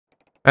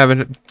I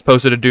haven't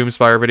posted a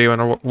Doomspire video in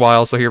a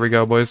while, so here we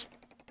go, boys.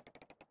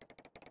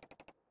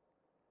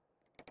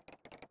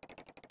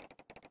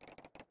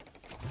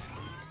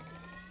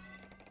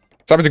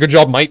 Simon's a good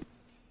job, mate.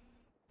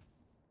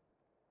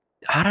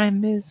 How did I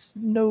miss?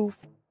 No.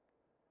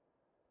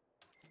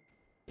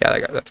 Yeah,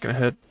 that's gonna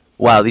hit.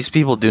 Wow, these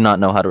people do not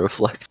know how to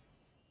reflect.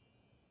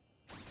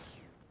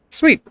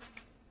 Sweet.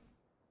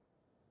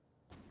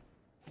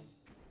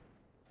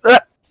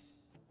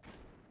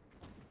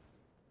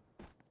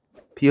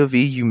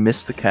 POV, you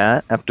missed the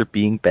cat after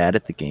being bad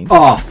at the game.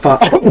 Oh, fuck.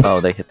 Oh,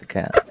 they hit the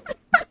cat.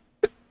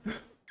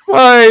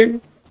 Why?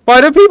 Why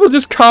do people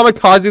just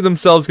kamikaze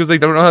themselves because they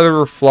don't know how to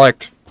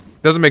reflect?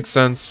 Doesn't make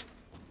sense.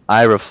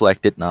 I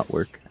reflect, did not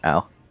work.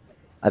 Ow.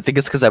 I think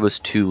it's because I was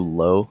too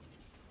low.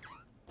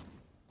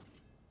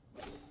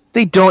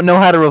 They don't know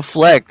how to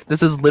reflect.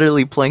 This is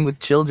literally playing with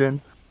children.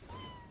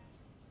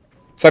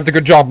 Simon's a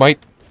good job, mate.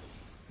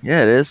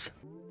 Yeah, it is.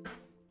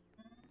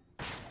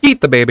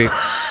 Eat the baby.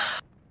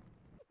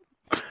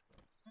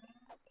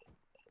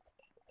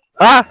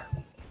 Ah!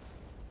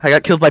 I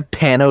got killed by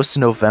Panos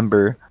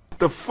November.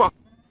 The fuck?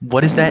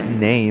 What is that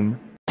name?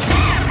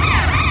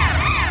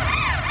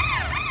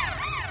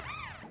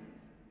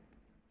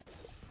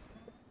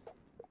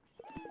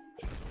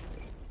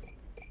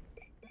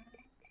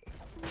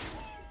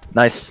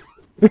 Nice.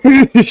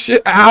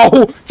 Shit,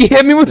 ow! He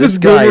hit me with his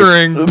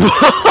boomerang.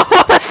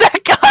 What was that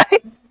guy?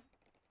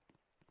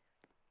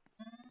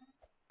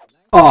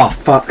 Oh,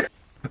 fuck.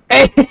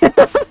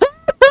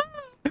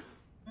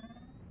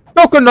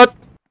 Coconut.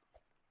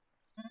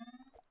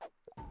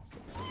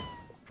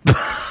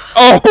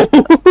 Oh!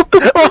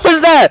 What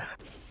was that?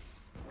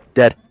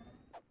 Dead.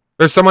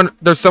 There's someone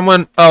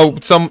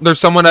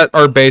at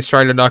our base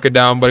trying to knock it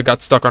down, but it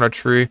got stuck on a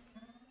tree.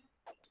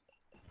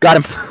 Got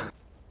him.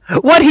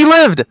 What? He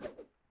lived!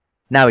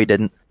 Now he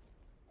didn't.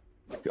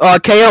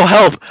 KO,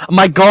 help!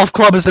 My golf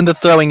club is in the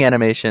throwing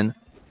animation.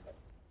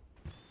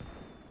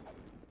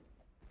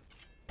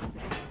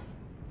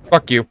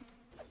 Fuck you.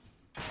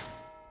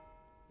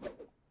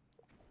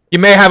 You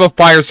may have a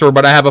fire sword,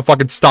 but I have a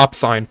fucking stop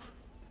sign.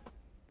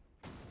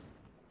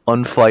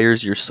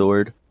 Unfires your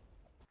sword.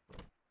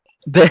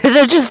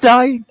 They're just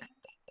dying.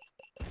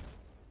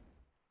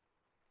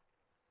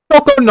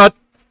 Coconut.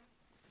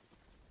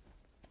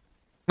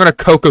 I'm gonna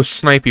Coco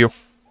snipe you.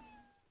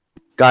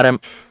 Got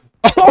him.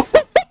 Oh!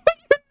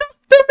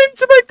 Them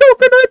into my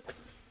coconut.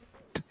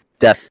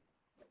 Death.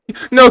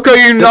 Noko,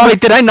 you knocked.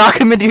 Wait, did I knock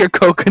him into your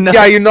coconut?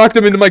 Yeah, you knocked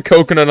him into my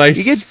coconut. And I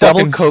You get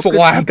fucking double coconut.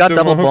 slapped You got him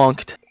double off.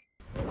 bonked.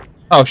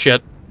 Oh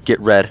shit. Get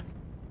red.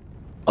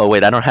 Oh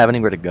wait, I don't have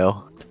anywhere to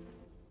go.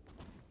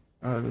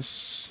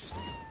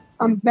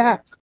 I'm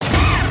back.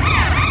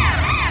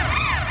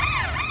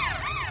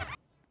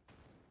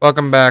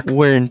 Welcome back.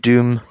 We're in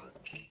Doom.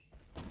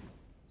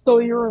 So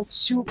you're a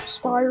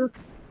Doomspire?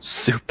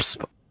 Soups.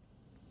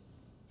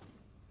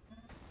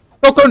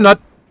 Coconut.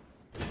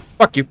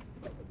 Fuck you.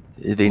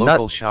 They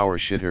Local not shower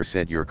shitter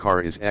said your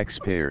car is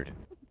expired.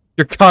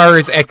 Your car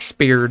is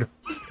expired.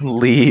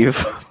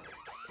 leave.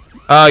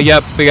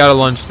 Yep, we got a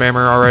lunch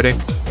spammer already.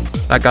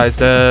 That guy's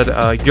dead.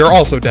 You're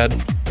also dead.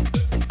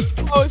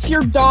 Oh, if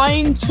you're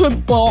dying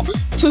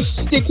to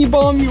sticky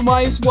bomb, you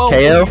might as well.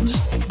 KO?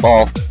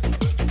 Ball.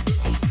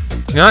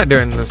 You're not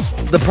doing this.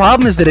 The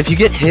problem is that if you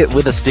get hit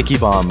with a sticky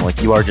bomb,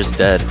 like, you are just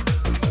dead.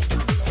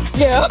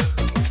 Yeah.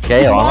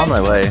 KO, I'm on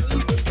my way.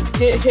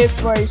 Get hit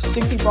by a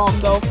sticky bomb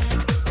though.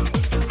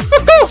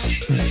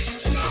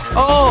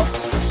 Oh.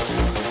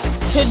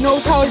 Kid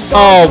knows how it goes.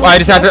 Oh, I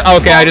just have to.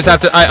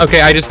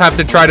 Okay, I just have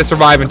to try to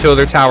survive until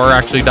their tower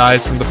actually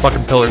dies from the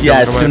fucking pillars. Yeah,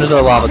 as soon as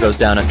our lava goes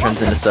down, it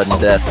turns into sudden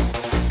death.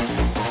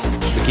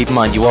 But keep in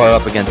mind, you are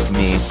up against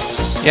me.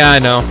 Yeah, I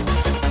know.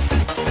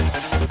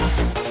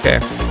 Okay,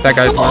 that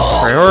guy's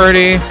my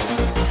priority.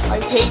 I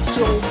hate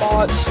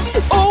Joebots.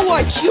 Oh,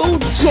 I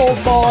killed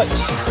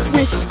Joebots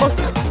with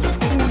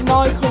a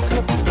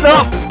non-coconut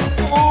bomb.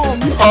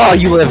 Oh,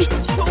 you lived. I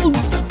killed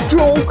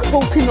Joe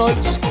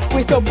Coconuts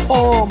with a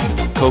bomb.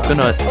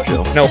 Coconut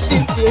Joe. No.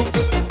 Serious.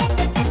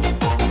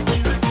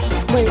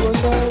 Wait,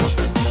 was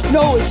that?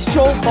 No, it's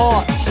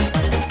Joebots.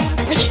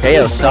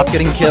 KO, stop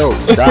getting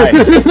kills. Die. I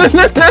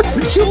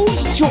killed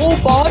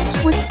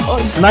Joebots with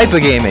a Sniper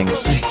gaming.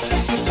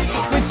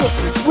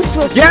 with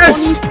a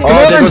Yes! 20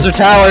 Oh, there goes our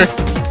tower.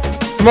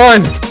 Come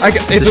on!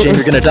 It's a shame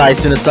you're gonna die as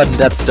soon as sudden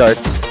death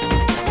starts.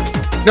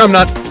 No, I'm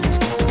not.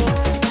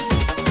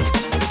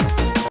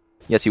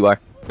 Yes, you are.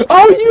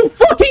 Oh, you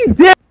fucking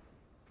dick!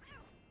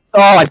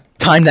 Oh, I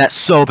timed that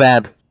so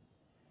bad.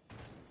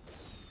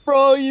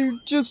 Bro, you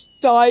just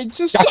died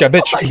to Gotcha,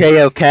 bitch.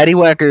 KO,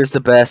 Cattywhacker is the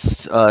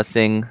best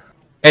thing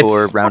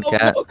for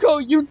Roundcat. Loco,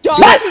 you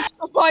died to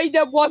somebody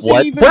that wasn't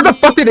What? even Where the me.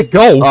 fuck did it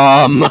go?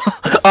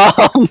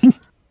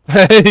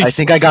 I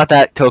think I got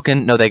that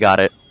token. No, they got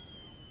it.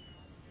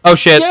 Oh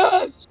shit.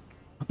 Yes!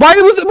 Why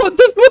was it? What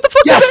the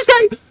fuck Yes! is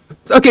that guy?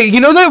 Okay, you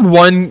know that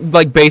one,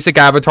 like, basic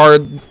avatar?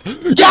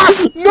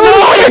 Yes! No!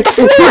 What the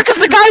fuck? Because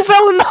the guy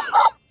fell in the...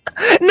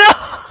 No!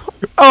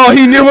 Oh,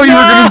 he knew what you were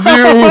gonna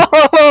do!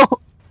 No!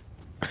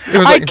 It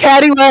was I like,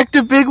 cattywhacked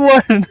a big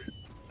one!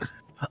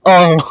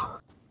 Oh.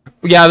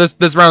 Yeah,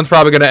 this round's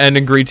probably gonna end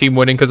in green team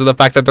winning because of the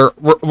fact that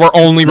we're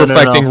only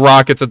reflecting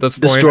rockets at this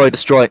point.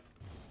 Destroy.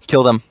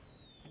 Kill them.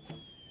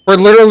 We're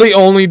literally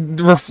only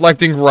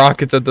reflecting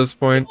rockets at this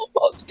point.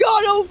 Almost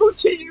got over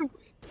to you.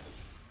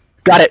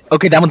 Got it.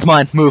 Okay, that one's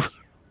mine. Move.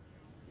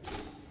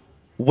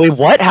 Wait,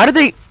 what? How did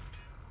they?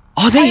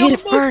 Oh, they hit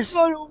it first.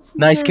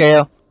 Nice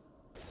KO.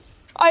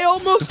 I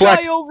almost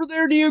got over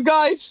there to you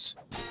guys.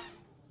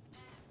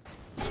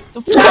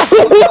 Yes!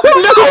 No,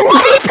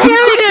 he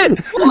parried it!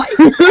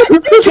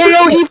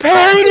 KO, he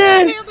parried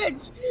it!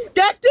 Damage.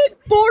 That did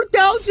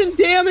 4,000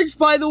 damage,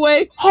 by the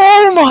way.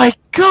 Oh my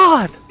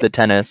god! The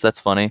tennis, that's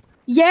funny.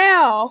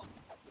 Yeah.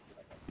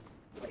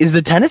 Is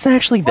the tennis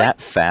actually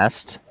that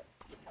fast?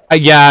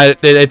 Yeah,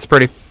 it's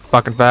pretty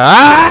fucking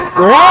fast.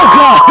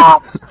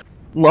 Oh god!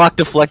 Locke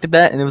deflected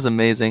that and it was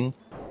amazing.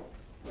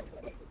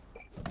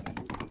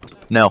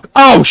 No.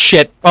 Oh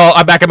shit! Oh,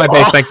 I'm back at my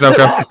base. Thanks,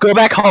 Noko. Go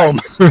back home.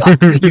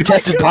 You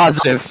tested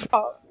positive.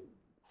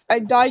 I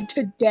died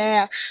to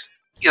dash.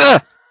 Yeah.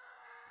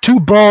 2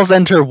 balls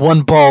enter,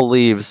 1 ball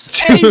leaves.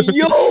 Hey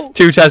yo!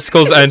 2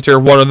 testicles enter,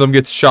 1 of them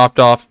gets chopped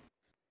off.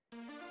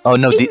 Oh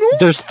no,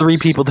 there's 3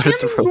 people that are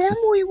frozen.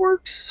 Normally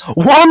works.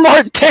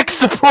 Walmart tech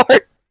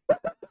support.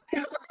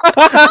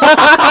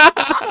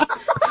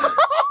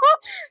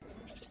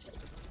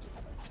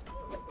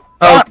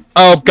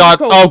 Oh god,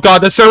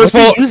 the server's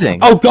full.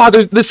 Oh god,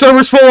 the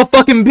server's full of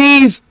fucking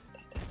bees.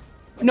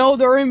 No,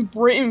 they're in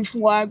Britain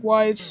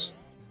flag-wise.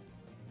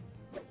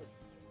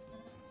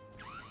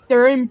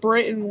 They're in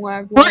Britain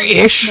lag-wise.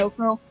 British?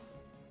 No.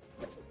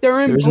 They're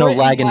in There's no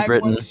lag in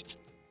Britain.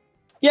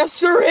 Yes,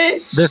 there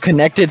is! They're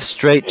connected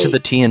straight to the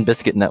Tea and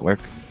Biscuit network.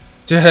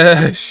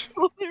 Dash.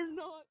 No, they're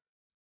not.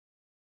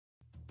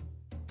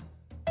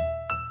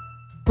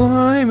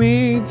 Fly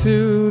me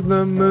to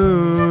the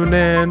moon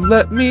and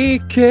let me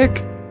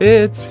kick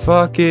its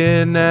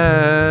fucking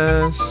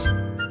ass.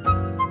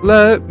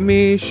 Let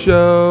me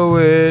show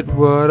it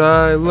what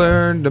I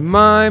learned in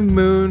my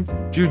moon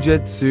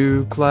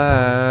jujitsu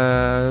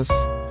class.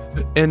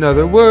 In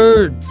other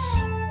words,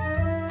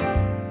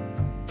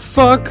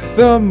 fuck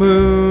the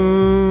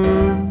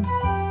moon.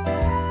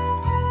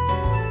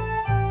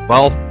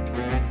 Well,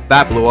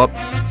 that blew up.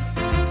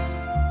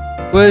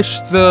 Wish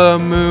the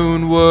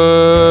moon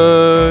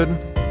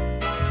would.